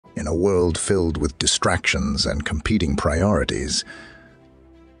a world filled with distractions and competing priorities,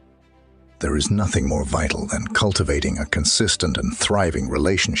 there is nothing more vital than cultivating a consistent and thriving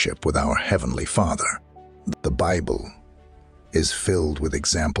relationship with our Heavenly Father. The Bible is filled with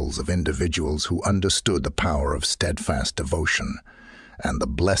examples of individuals who understood the power of steadfast devotion and the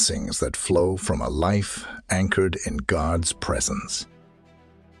blessings that flow from a life anchored in God's presence.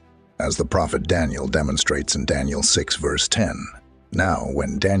 As the prophet Daniel demonstrates in Daniel 6 verse 10, "Now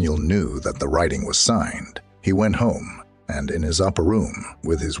when Daniel knew that the writing was signed, he went home, and in his upper room,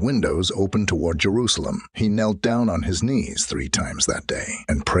 with his windows open toward Jerusalem, he knelt down on his knees 3 times that day,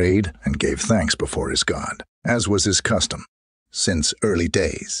 and prayed and gave thanks before his God, as was his custom since early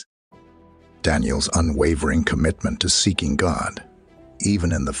days." Daniel's unwavering commitment to seeking God,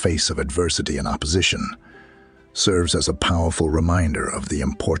 even in the face of adversity and opposition, serves as a powerful reminder of the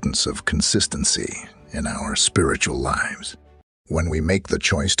importance of consistency in our spiritual lives. When we make the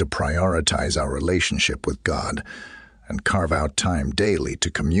choice to prioritize our relationship with God and carve out time daily to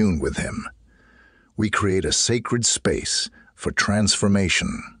commune with Him, we create a sacred space for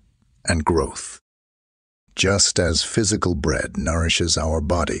transformation and growth. Just as physical bread nourishes our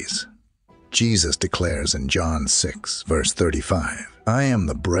bodies, Jesus declares in John 6, verse 35, "I am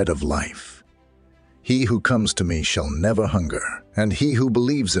the bread of life. He who comes to me shall never hunger, and he who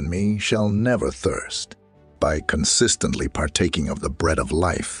believes in me shall never thirst." By consistently partaking of the bread of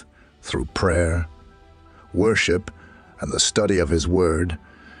life through prayer, worship, and the study of His Word,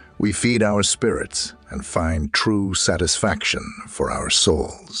 we feed our spirits and find true satisfaction for our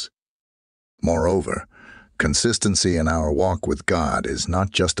souls. Moreover, consistency in our walk with God is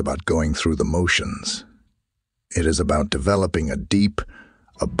not just about going through the motions. It is about developing a deep,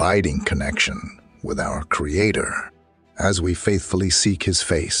 abiding connection with our Creator as we faithfully seek His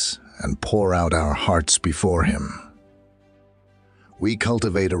face and pour out our hearts before Him. We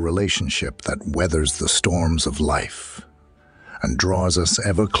cultivate a relationship that weathers the storms of life and draws us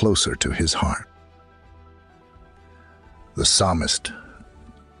ever closer to His heart. The psalmist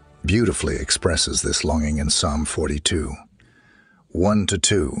beautifully expresses this longing in Psalm 42,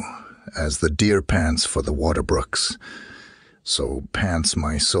 1-2, "As the deer pants for the water brooks, so pants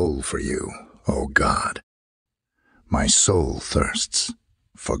my soul for you, O God. My soul thirsts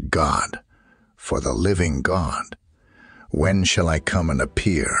for God, for the living God. When shall I come and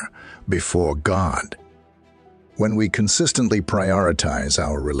appear before God?" When we consistently prioritize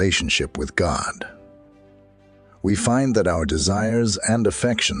our relationship with God, we find that our desires and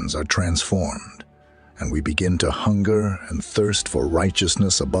affections are transformed, and we begin to hunger and thirst for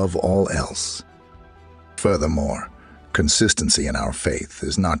righteousness above all else. Furthermore, consistency in our faith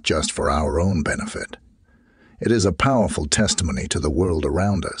is not just for our own benefit. It is a powerful testimony to the world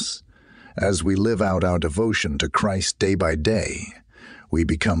around us. As we live out our devotion to Christ day by day, we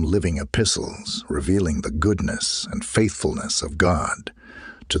become living epistles revealing the goodness and faithfulness of God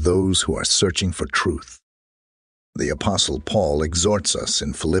to those who are searching for truth. The Apostle Paul exhorts us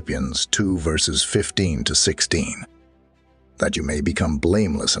in Philippians 2 verses 15-16, "That you may become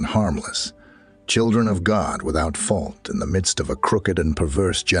blameless and harmless, children of God without fault in the midst of a crooked and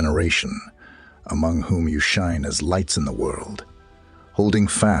perverse generation, among whom you shine as lights in the world, holding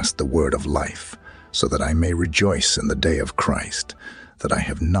fast the word of life, so that I may rejoice in the day of Christ, that I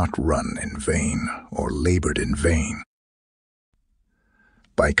have not run in vain or labored in vain."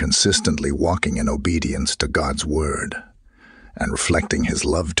 By consistently walking in obedience to God's word and reflecting His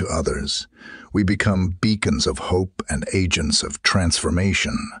love to others, we become beacons of hope and agents of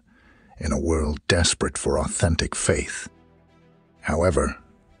transformation in a world desperate for authentic faith. However,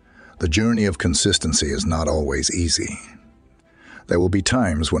 the journey of consistency is not always easy. There will be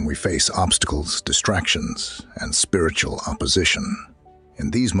times when we face obstacles, distractions, and spiritual opposition. In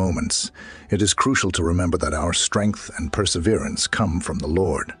these moments, it is crucial to remember that our strength and perseverance come from the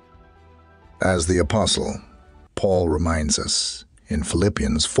Lord. As the Apostle Paul reminds us in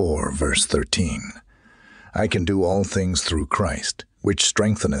Philippians 4 verse 13, "I can do all things through Christ, which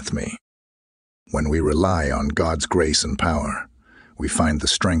strengtheneth me." When we rely on God's grace and power, we find the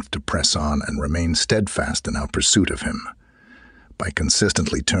strength to press on and remain steadfast in our pursuit of Him. By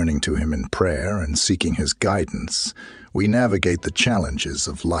consistently turning to Him in prayer and seeking His guidance, we navigate the challenges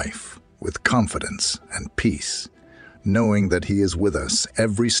of life with confidence and peace, knowing that He is with us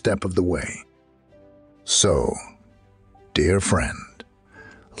every step of the way. So, dear friend,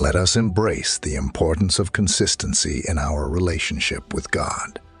 let us embrace the importance of consistency in our relationship with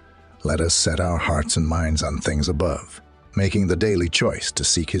God. Let us set our hearts and minds on things above, making the daily choice to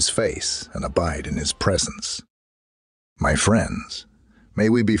seek His face and abide in His presence. My friends, may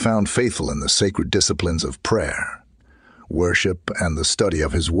we be found faithful in the sacred disciplines of prayer, worship, and the study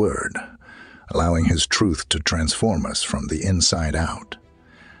of His Word, allowing His truth to transform us from the inside out.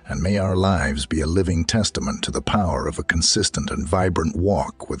 And may our lives be a living testament to the power of a consistent and vibrant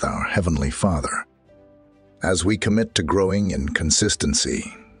walk with our Heavenly Father. As we commit to growing in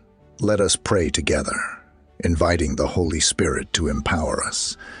consistency, let us pray together, inviting the Holy Spirit to empower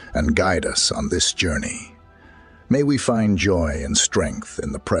us and guide us on this journey. May we find joy and strength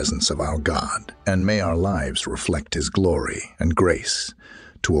in the presence of our God, and may our lives reflect His glory and grace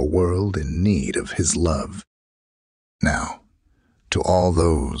to a world in need of His love. Now, to all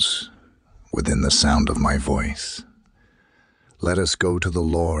those within the sound of my voice, let us go to the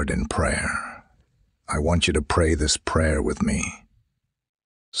Lord in prayer. I want you to pray this prayer with me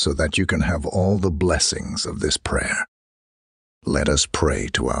so that you can have all the blessings of this prayer. Let us pray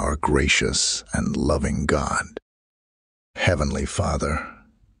to our gracious and loving God. Heavenly Father,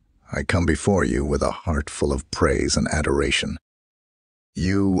 I come before you with a heart full of praise and adoration.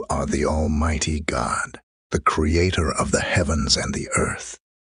 You are the Almighty God, the Creator of the heavens and the earth.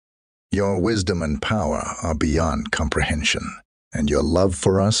 Your wisdom and power are beyond comprehension, and your love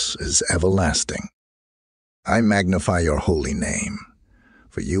for us is everlasting. I magnify your holy name,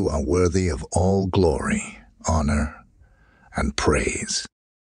 for you are worthy of all glory, honor, and praise.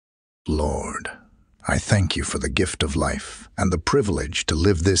 Lord, I thank you for the gift of life and the privilege to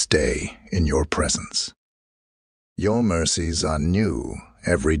live this day in your presence. Your mercies are new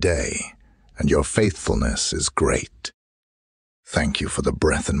every day, and your faithfulness is great. Thank you for the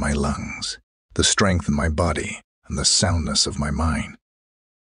breath in my lungs, the strength in my body, and the soundness of my mind.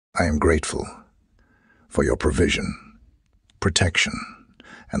 I am grateful for your provision, protection,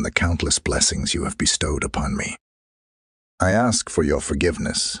 and the countless blessings you have bestowed upon me. I ask for your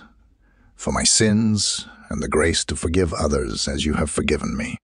forgiveness, for my sins, and the grace to forgive others as you have forgiven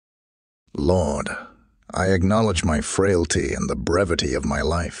me. Lord, I acknowledge my frailty and the brevity of my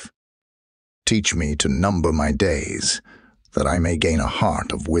life. Teach me to number my days, that I may gain a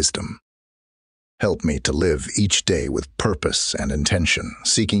heart of wisdom. Help me to live each day with purpose and intention,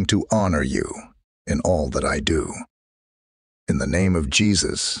 seeking to honor you in all that I do. In the name of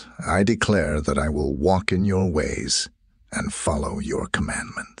Jesus, I declare that I will walk in your ways and follow your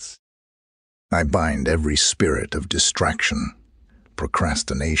commandments. I bind every spirit of distraction,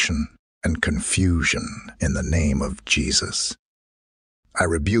 procrastination, and confusion in the name of Jesus. I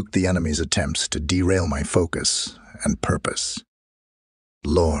rebuke the enemy's attempts to derail my focus and purpose.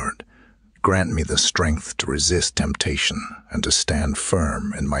 Lord, grant me the strength to resist temptation and to stand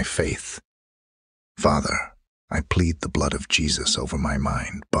firm in my faith. Father, I plead the blood of Jesus over my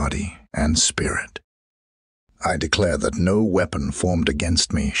mind, body, and spirit. I declare that no weapon formed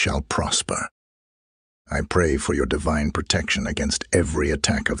against me shall prosper. I pray for your divine protection against every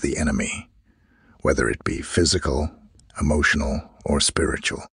attack of the enemy, whether it be physical, emotional, or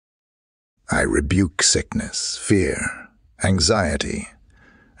spiritual. I rebuke sickness, fear, anxiety,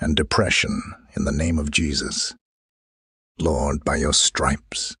 and depression in the name of Jesus. Lord, by your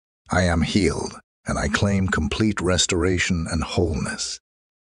stripes, I am healed, and I claim complete restoration and wholeness.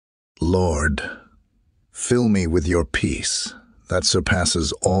 Lord, fill me with your peace that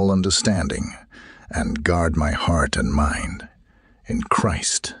surpasses all understanding, and guard my heart and mind in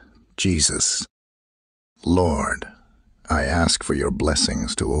Christ Jesus. Lord, I ask for your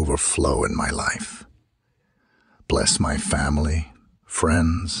blessings to overflow in my life. Bless my family,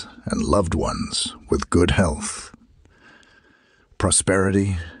 friends, and loved ones with good health,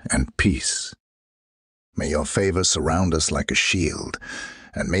 prosperity, and peace. May your favor surround us like a shield,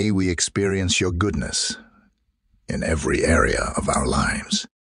 and may we experience your goodness in every area of our lives.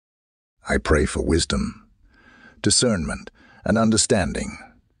 I pray for wisdom, discernment, and understanding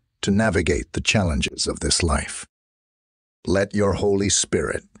to navigate the challenges of this life. Let your Holy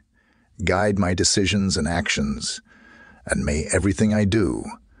Spirit guide my decisions and actions, and may everything I do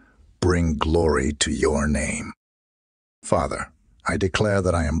bring glory to your name. Father, I declare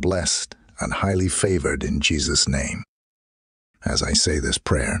that I am blessed and highly favored in Jesus' name. As I say this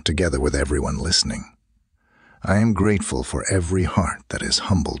prayer together with everyone listening, I am grateful for every heart that is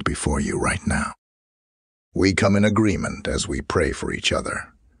humbled before you right now. We come in agreement as we pray for each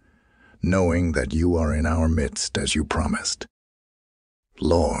other, knowing that you are in our midst as you promised.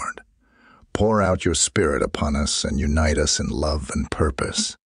 Lord, pour out your Spirit upon us and unite us in love and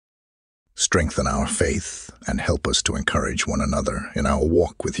purpose. Strengthen our faith and help us to encourage one another in our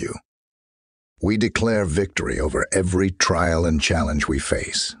walk with you. We declare victory over every trial and challenge we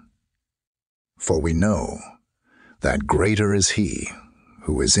face, for we know that greater is He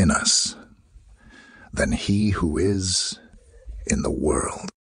who is in us than he who is in the world.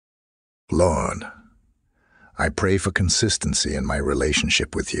 Lord, I pray for consistency in my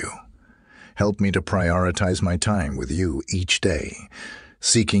relationship with you. Help me to prioritize my time with you each day,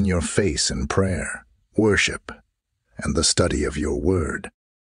 seeking your face in prayer, worship, and the study of your word.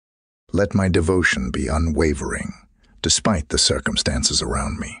 Let my devotion be unwavering, despite the circumstances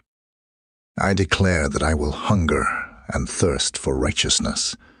around me. I declare that I will hunger and thirst for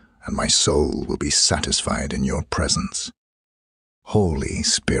righteousness, and my soul will be satisfied in your presence. Holy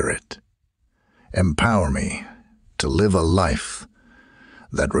Spirit, empower me to live a life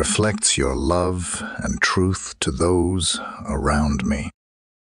that reflects your love and truth to those around me.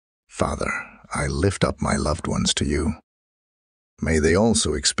 Father, I lift up my loved ones to you. May they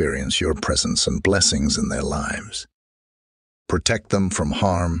also experience your presence and blessings in their lives. Protect them from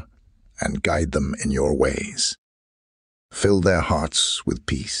harm and guide them in your ways. Fill their hearts with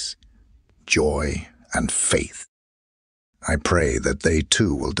peace, joy, and faith. I pray that they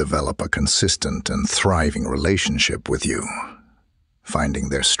too will develop a consistent and thriving relationship with you, finding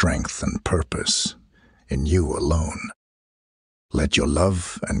their strength and purpose in you alone. Let your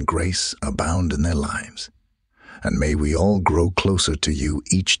love and grace abound in their lives, and may we all grow closer to you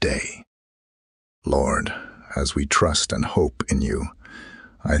each day. Lord, as we trust and hope in you,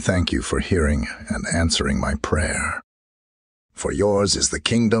 I thank you for hearing and answering my prayer. For yours is the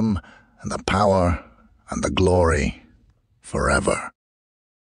kingdom and the power and the glory forever.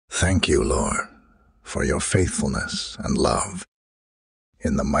 Thank you, Lord, for your faithfulness and love.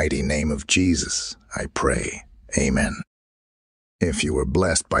 In the mighty name of Jesus, I pray. Amen. If you were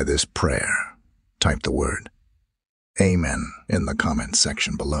blessed by this prayer, type the word Amen in the comments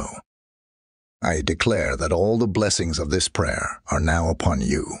section below. I declare that all the blessings of this prayer are now upon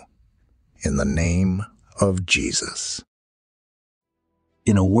you, in the name of Jesus.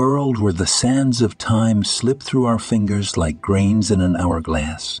 In a world where the sands of time slip through our fingers like grains in an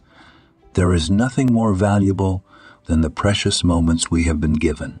hourglass, there is nothing more valuable than the precious moments we have been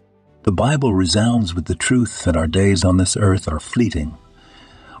given. The Bible resounds with the truth that our days on this earth are fleeting,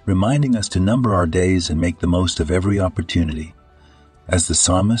 reminding us to number our days and make the most of every opportunity. As the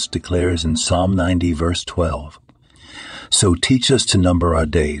psalmist declares in Psalm 90, verse 12, "So teach us to number our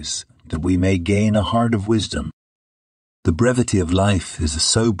days, that we may gain a heart of wisdom." The brevity of life is a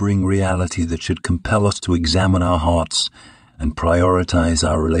sobering reality that should compel us to examine our hearts and prioritize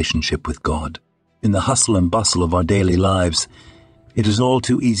our relationship with God. In the hustle and bustle of our daily lives, it is all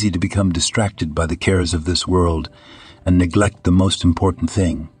too easy to become distracted by the cares of this world and neglect the most important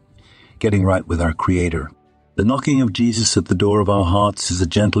thing, getting right with our Creator. The knocking of Jesus at the door of our hearts is a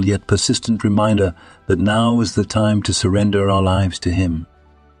gentle yet persistent reminder that now is the time to surrender our lives to Him.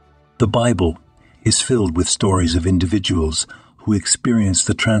 The Bible is filled with stories of individuals who experience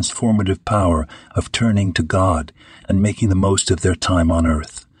the transformative power of turning to God and making the most of their time on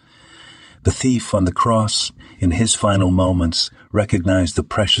earth. The thief on the cross, in his final moments, recognized the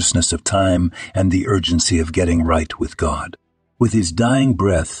preciousness of time and the urgency of getting right with God. With his dying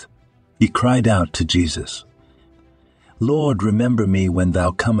breath, he cried out to Jesus, "Lord, remember me when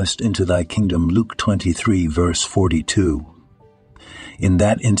thou comest into thy kingdom." Luke 23, verse 42. In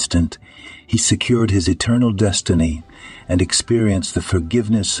that instant, he secured his eternal destiny and experienced the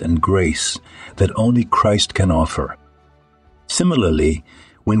forgiveness and grace that only Christ can offer. Similarly,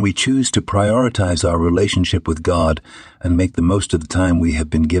 when we choose to prioritize our relationship with God and make the most of the time we have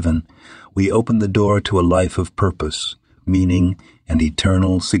been given, we open the door to a life of purpose, meaning, and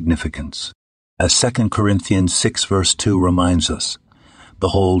eternal significance. As 2 Corinthians 6 verse 2 reminds us,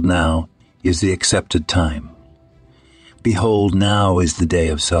 "Behold, now is the accepted time. Behold, now is the day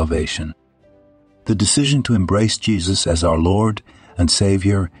of salvation." The decision to embrace Jesus as our Lord and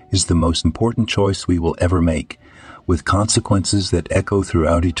Savior is the most important choice we will ever make, with consequences that echo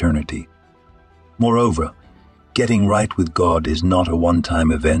throughout eternity. Moreover, getting right with God is not a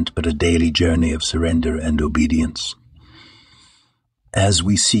one-time event, but a daily journey of surrender and obedience. As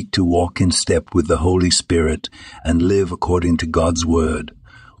we seek to walk in step with the Holy Spirit and live according to God's Word,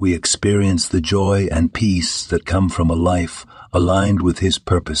 we experience the joy and peace that come from a life aligned with His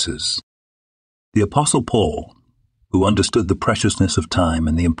purposes. The Apostle Paul, who understood the preciousness of time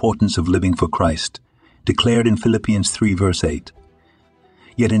and the importance of living for Christ, declared in Philippians 3 verse 8,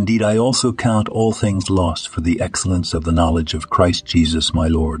 "Yet indeed I also count all things lost for the excellence of the knowledge of Christ Jesus my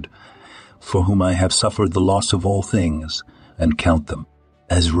Lord, for whom I have suffered the loss of all things, and count them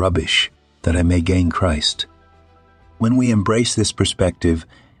as rubbish, that I may gain Christ." When we embrace this perspective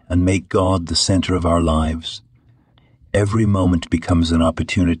and make God the center of our lives, every moment becomes an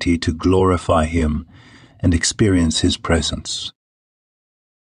opportunity to glorify Him and experience His presence.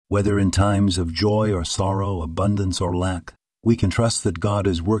 Whether in times of joy or sorrow, abundance or lack, We can trust that God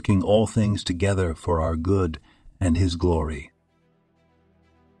is working all things together for our good and His glory.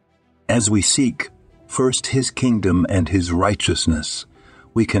 As we seek first His kingdom and His righteousness,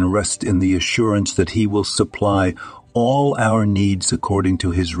 we can rest in the assurance that He will supply all our needs according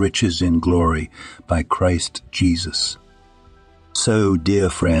to His riches in glory by Christ Jesus. So, dear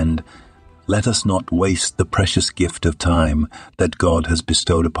friend, let us not waste the precious gift of time that God has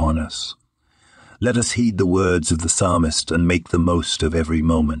bestowed upon us. Let us heed the words of the psalmist and make the most of every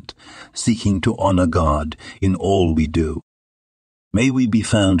moment, seeking to honor God in all we do. May we be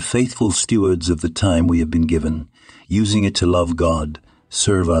found faithful stewards of the time we have been given, using it to love God,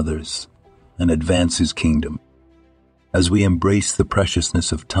 serve others, and advance His kingdom. As we embrace the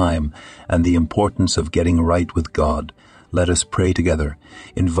preciousness of time and the importance of getting right with God, let us pray together,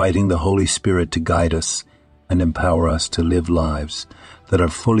 inviting the Holy Spirit to guide us and empower us to live lives that are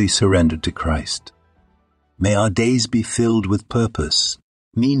fully surrendered to Christ. May our days be filled with purpose,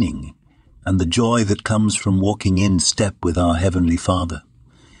 meaning, and the joy that comes from walking in step with our Heavenly Father.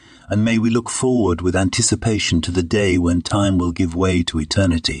 And may we look forward with anticipation to the day when time will give way to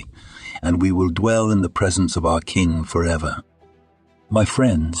eternity, and we will dwell in the presence of our King forever. My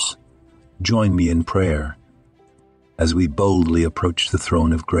friends, join me in prayer as we boldly approach the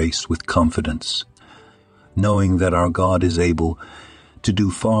throne of grace with confidence, knowing that our God is able to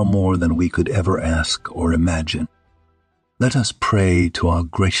do far more than we could ever ask or imagine. Let us pray to our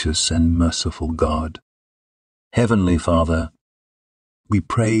gracious and merciful God. Heavenly Father, we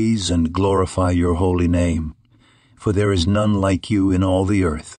praise and glorify your holy name, for there is none like you in all the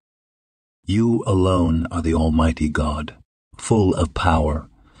earth. You alone are the Almighty God, full of power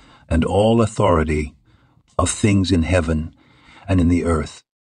and all authority of things in heaven and in the earth.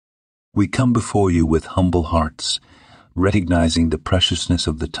 We come before you with humble hearts, recognizing the preciousness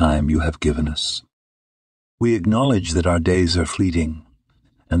of the time you have given us. We acknowledge that our days are fleeting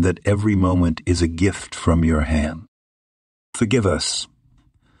and that every moment is a gift from your hand. Forgive us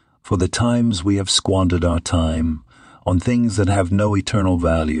for the times we have squandered our time on things that have no eternal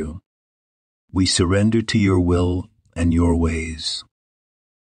value. We surrender to your will and your ways.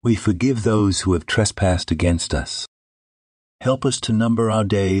 We forgive those who have trespassed against us. Help us to number our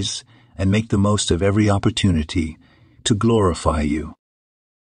days and make the most of every opportunity to glorify you.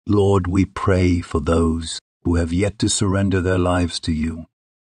 Lord, we pray for those who have yet to surrender their lives to you.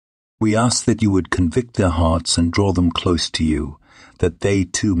 We ask that you would convict their hearts and draw them close to you, that they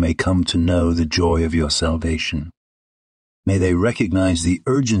too may come to know the joy of your salvation. May they recognize the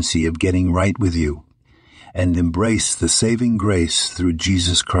urgency of getting right with you and embrace the saving grace through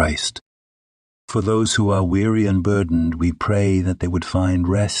Jesus Christ. For those who are weary and burdened, we pray that they would find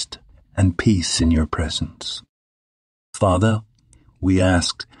rest and peace in your presence. Father, we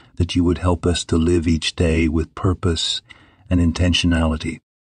ask that you would help us to live each day with purpose and intentionality.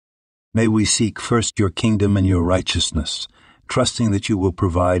 May we seek first your kingdom and your righteousness, trusting that you will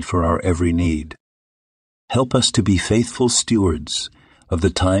provide for our every need. Help us to be faithful stewards of the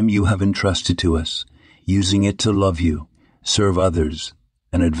time you have entrusted to us, using it to love you, serve others,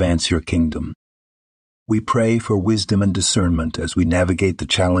 and advance your kingdom. We pray for wisdom and discernment as we navigate the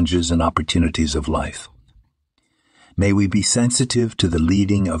challenges and opportunities of life. May we be sensitive to the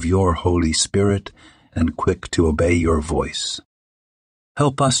leading of your Holy Spirit and quick to obey your voice.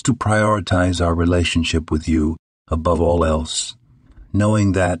 Help us to prioritize our relationship with you above all else,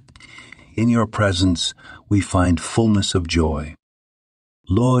 knowing that in your presence we find fullness of joy.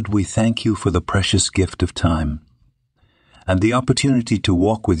 Lord, we thank you for the precious gift of time and the opportunity to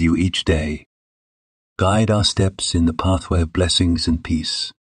walk with you each day. Guide our steps in the pathway of blessings and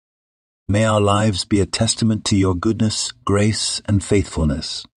peace. May our lives be a testament to your goodness, grace, and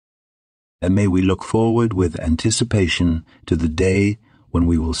faithfulness. And may we look forward with anticipation to the day when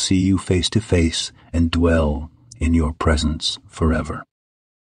we will see you face to face and dwell in your presence forever.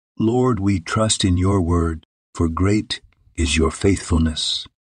 Lord, we trust in your word, for great is your faithfulness.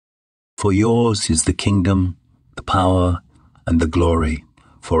 For yours is the kingdom, the power, and the glory,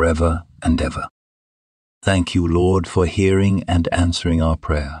 forever and ever. Thank you, Lord, for hearing and answering our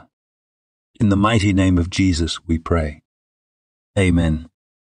prayer. In the mighty name of Jesus we pray. Amen.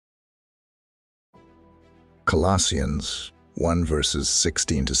 Colossians 1 verses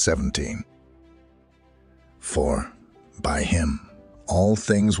 16 to 17. For by him all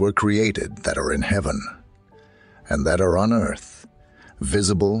things were created that are in heaven and that are on earth,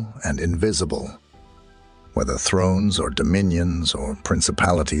 visible and invisible, whether thrones or dominions or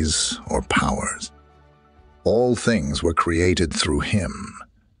principalities or powers. All things were created through him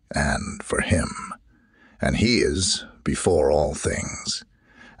and for him, and he is before all things,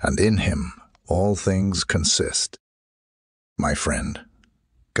 and in him all things consist. My friend,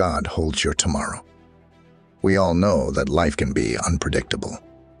 God holds your tomorrow. We all know that life can be unpredictable.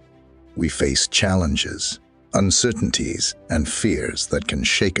 We face challenges, uncertainties, and fears that can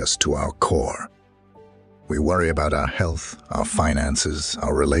shake us to our core. We worry about our health, our finances,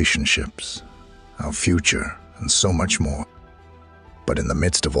 our relationships, our future, and so much more. But in the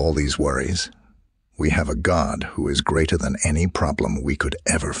midst of all these worries, we have a God who is greater than any problem we could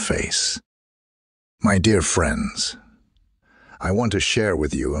ever face. My dear friends, I want to share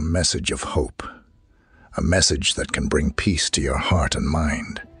with you a message of hope, a message that can bring peace to your heart and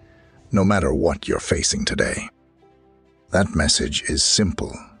mind, no matter what you're facing today. That message is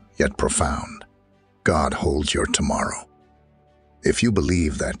simple, yet profound. God holds your tomorrow. If you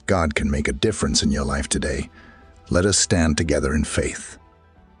believe that God can make a difference in your life today, let us stand together in faith.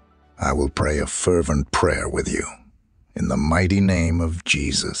 I will pray a fervent prayer with you, in the mighty name of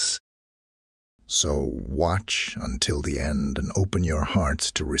Jesus. So watch until the end and open your hearts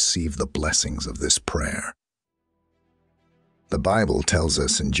to receive the blessings of this prayer. The Bible tells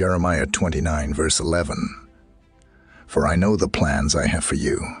us in Jeremiah 29, verse 11, "For I know the plans I have for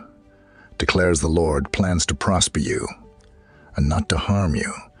you, declares the Lord, plans to prosper you and not to harm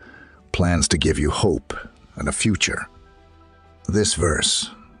you, plans to give you hope and a future." This verse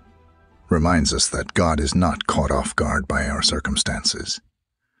reminds us that God is not caught off guard by our circumstances.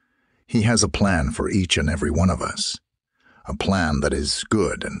 He has a plan for each and every one of us, a plan that is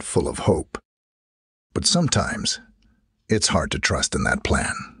good and full of hope. But sometimes it's hard to trust in that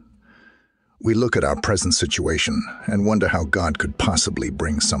plan. We look at our present situation and wonder how God could possibly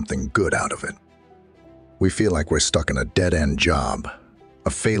bring something good out of it. We feel like we're stuck in a dead-end job, a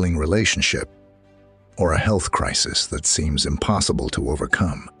failing relationship, or a health crisis that seems impossible to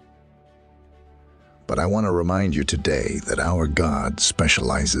overcome. But I want to remind you today that our God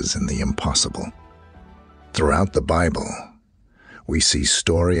specializes in the impossible. Throughout the Bible, we see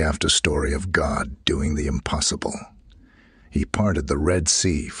story after story of God doing the impossible. He parted the Red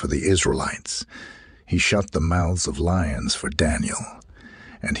Sea for the Israelites. He shut the mouths of lions for Daniel.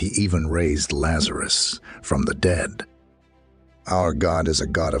 And he even raised Lazarus from the dead. Our God is a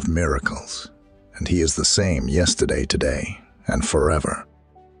God of miracles, and he is the same yesterday, today, and forever.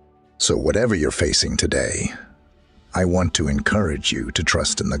 So whatever you're facing today, I want to encourage you to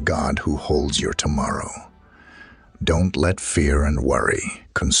trust in the God who holds your tomorrow. Don't let fear and worry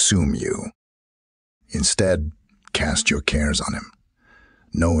consume you. Instead, cast your cares on him,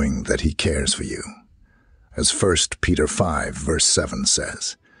 knowing that he cares for you. As 1 Peter 5, verse 7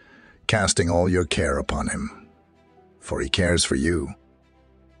 says, "Casting all your care upon him, for he cares for you."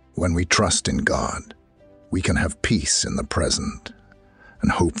 When we trust in God, we can have peace in the present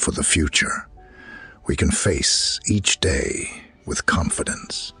and hope for the future. We can face each day with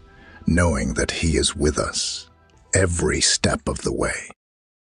confidence, knowing that he is with us every step of the way.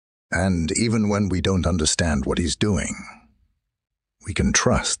 And even when we don't understand what he's doing, we can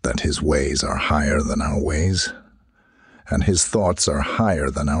trust that his ways are higher than our ways, and his thoughts are higher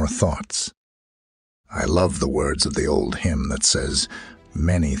than our thoughts. I love the words of the old hymn that says,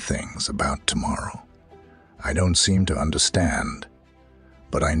 "Many things about tomorrow I don't seem to understand,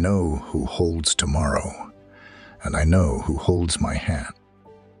 but I know who holds tomorrow, and I know who holds my hand."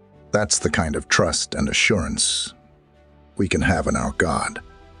 That's the kind of trust and assurance we can have in our God.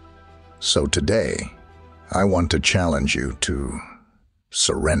 So today, I want to challenge you to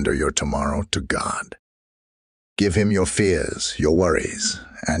surrender your tomorrow to God. Give him your fears, your worries,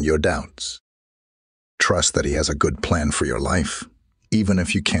 and your doubts. Trust that he has a good plan for your life, even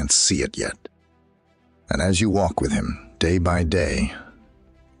if you can't see it yet. And as you walk with him day by day,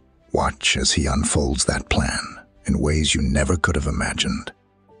 watch as he unfolds that plan in ways you never could have imagined.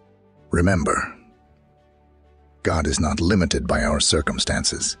 Remember, God is not limited by our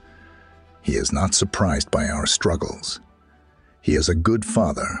circumstances. He is not surprised by our struggles. He is a good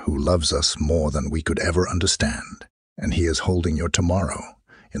Father who loves us more than we could ever understand, and he is holding your tomorrow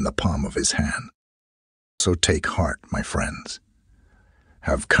in the palm of his hand. So take heart, my friends.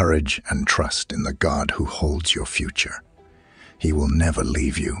 Have courage and trust in the God who holds your future. He will never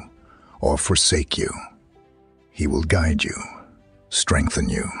leave you or forsake you. He will guide you, strengthen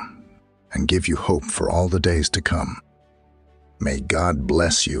you, and give you hope for all the days to come. May God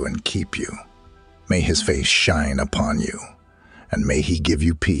bless you and keep you. May his face shine upon you, and may he give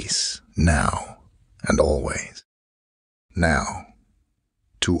you peace now and always. Now,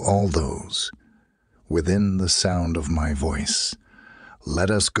 to all those within the sound of my voice, let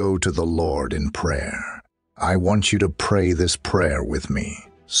us go to the Lord in prayer. I want you to pray this prayer with me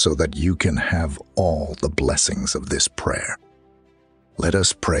so that you can have all the blessings of this prayer. Let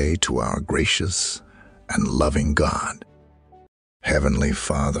us pray to our gracious and loving God. Heavenly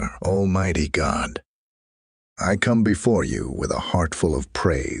Father, Almighty God, I come before you with a heart full of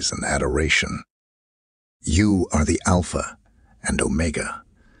praise and adoration. You are the Alpha and Omega,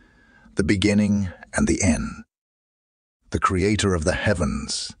 the beginning and the end, the creator of the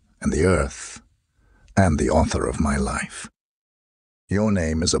heavens and the earth, and the author of my life. Your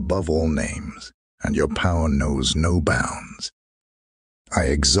name is above all names, and your power knows no bounds. I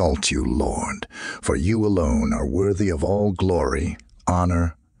exalt you, Lord, for you alone are worthy of all glory,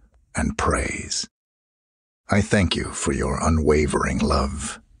 honor, and praise. I thank you for your unwavering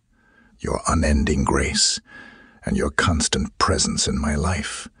love, your unending grace, and your constant presence in my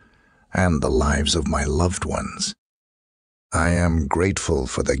life and the lives of my loved ones. I am grateful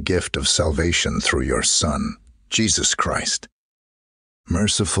for the gift of salvation through your Son, Jesus Christ.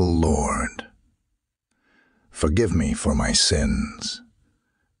 Merciful Lord, forgive me for my sins,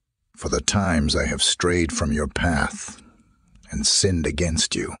 for the times I have strayed from your path and sinned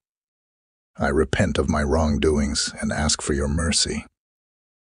against you. I repent of my wrongdoings and ask for your mercy.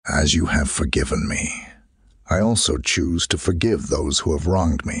 As you have forgiven me, I also choose to forgive those who have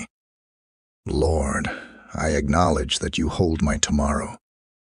wronged me. Lord, I acknowledge that you hold my tomorrow.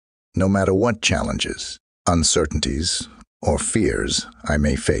 No matter what challenges, uncertainties, or fears I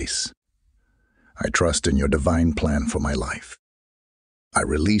may face, I trust in your divine plan for my life. I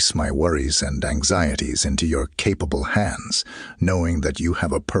release my worries and anxieties into your capable hands, knowing that you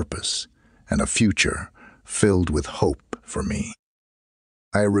have a purpose and a future filled with hope for me.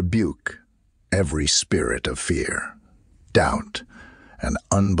 I rebuke every spirit of fear, doubt, and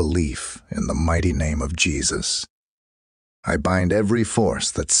unbelief in the mighty name of Jesus. I bind every force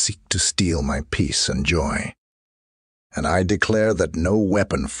that seeks to steal my peace and joy, and I declare that no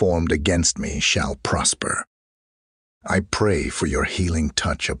weapon formed against me shall prosper. I pray for your healing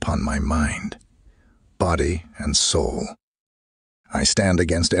touch upon my mind, body, and soul. I stand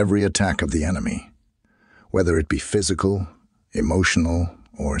against every attack of the enemy, whether it be physical, emotional,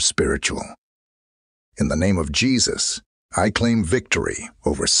 or spiritual. In the name of Jesus, I claim victory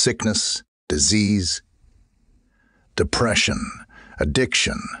over sickness, disease, depression,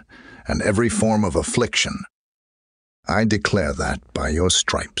 addiction, and every form of affliction. I declare that by your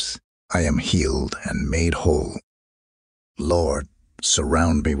stripes I am healed and made whole. Lord,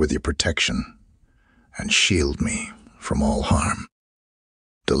 surround me with your protection and shield me from all harm.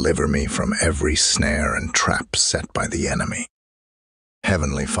 Deliver me from every snare and trap set by the enemy.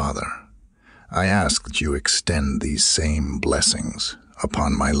 Heavenly Father, I ask that you extend these same blessings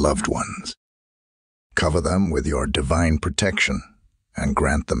upon my loved ones. Cover them with your divine protection and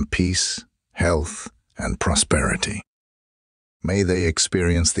grant them peace, health, and prosperity. May they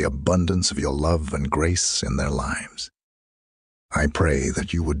experience the abundance of your love and grace in their lives. I pray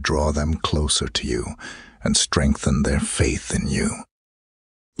that you would draw them closer to you and strengthen their faith in you.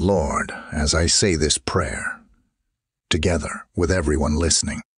 Lord, as I say this prayer, together with everyone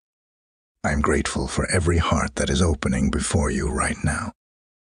listening, I am grateful for every heart that is opening before you right now.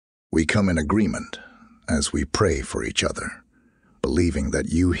 We come in agreement as we pray for each other, believing that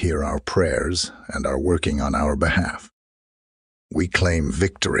you hear our prayers and are working on our behalf. We claim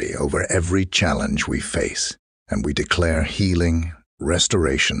victory over every challenge we face, and we declare healing,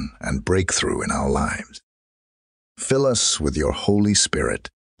 restoration, and breakthrough in our lives. Fill us with your Holy Spirit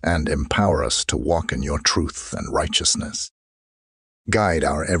and empower us to walk in your truth and righteousness. Guide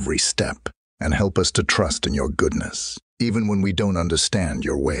our every step and help us to trust in your goodness, even when we don't understand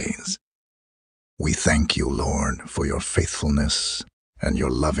your ways. We thank you, Lord, for your faithfulness and your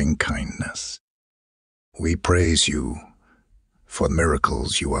loving kindness. We praise you for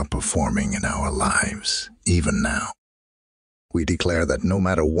miracles you are performing in our lives, even now. We declare that no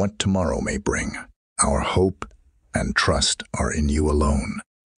matter what tomorrow may bring, our hope and trust are in you alone.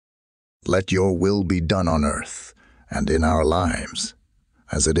 Let your will be done on earth and in our lives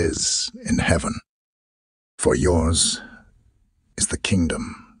as it is in heaven. For yours is the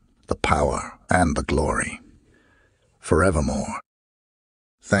kingdom, the power, and the glory, forevermore.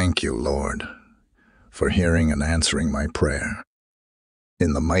 Thank you, Lord, for hearing and answering my prayer.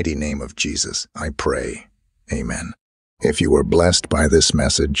 In the mighty name of Jesus, I pray. Amen. If you were blessed by this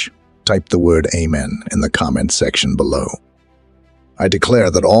message, type the word Amen in the comment section below. I declare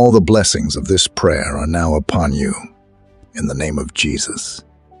that all the blessings of this prayer are now upon you, in the name of Jesus.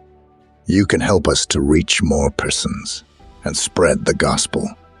 You can help us to reach more persons and spread the gospel.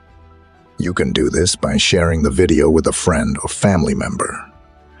 You can do this by sharing the video with a friend or family member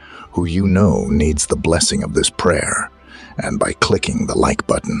who you know needs the blessing of this prayer, and by clicking the like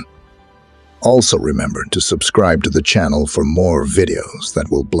button. Also remember to subscribe to the channel for more videos that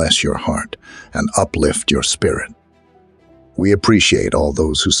will bless your heart and uplift your spirit. We appreciate all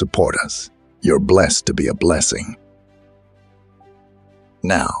those who support us. You're blessed to be a blessing.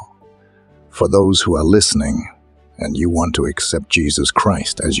 Now, for those who are listening and you want to accept Jesus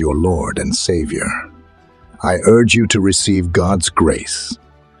Christ as your Lord and Savior, I urge you to receive God's grace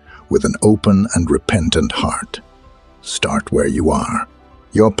with an open and repentant heart. Start where you are.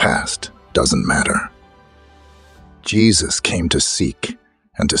 Your past doesn't matter. Jesus came to seek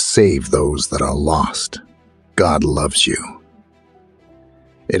and to save those that are lost. God loves you.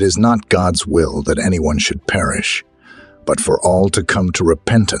 It is not God's will that anyone should perish, but for all to come to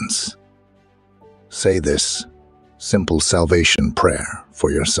repentance. Say this simple salvation prayer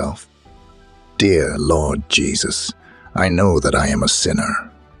for yourself. Dear Lord Jesus, I know that I am a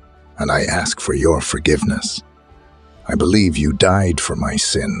sinner, and I ask for your forgiveness. I believe you died for my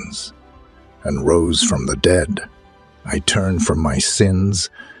sins and rose from the dead. I turn from my sins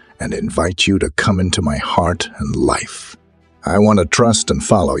and invite you to come into my heart and life. I want to trust and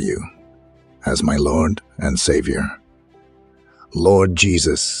follow you as my Lord and Savior. Lord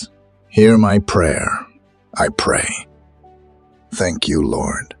Jesus, hear my prayer, I pray. Thank you,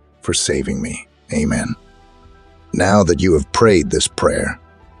 Lord, for saving me. Amen. Now that you have prayed this prayer,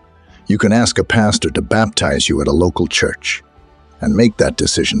 you can ask a pastor to baptize you at a local church and make that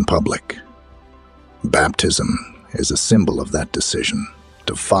decision public. Baptism is a symbol of that decision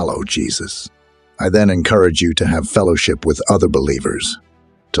to follow Jesus. I then encourage you to have fellowship with other believers,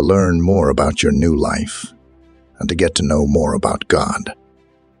 to learn more about your new life, and to get to know more about God.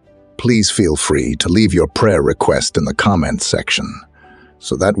 Please feel free to leave your prayer request in the comments section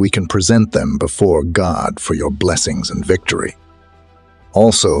so that we can present them before God for your blessings and victory.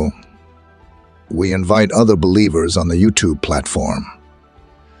 Also, we invite other believers on the YouTube platform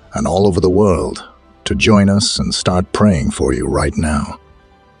and all over the world to join us and start praying for you right now.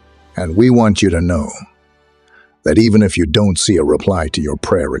 And we want you to know that even if you don't see a reply to your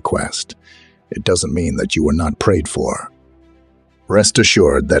prayer request, it doesn't mean that you were not prayed for. Rest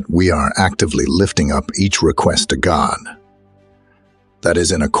assured that we are actively lifting up each request to God that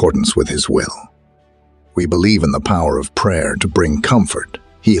is in accordance with His will. We believe in the power of prayer to bring comfort,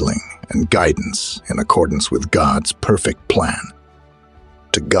 healing, and guidance in accordance with God's perfect plan.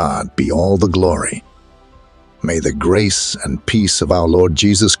 To God be all the glory. May the grace and peace of our Lord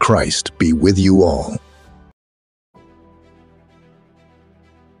Jesus Christ be with you all.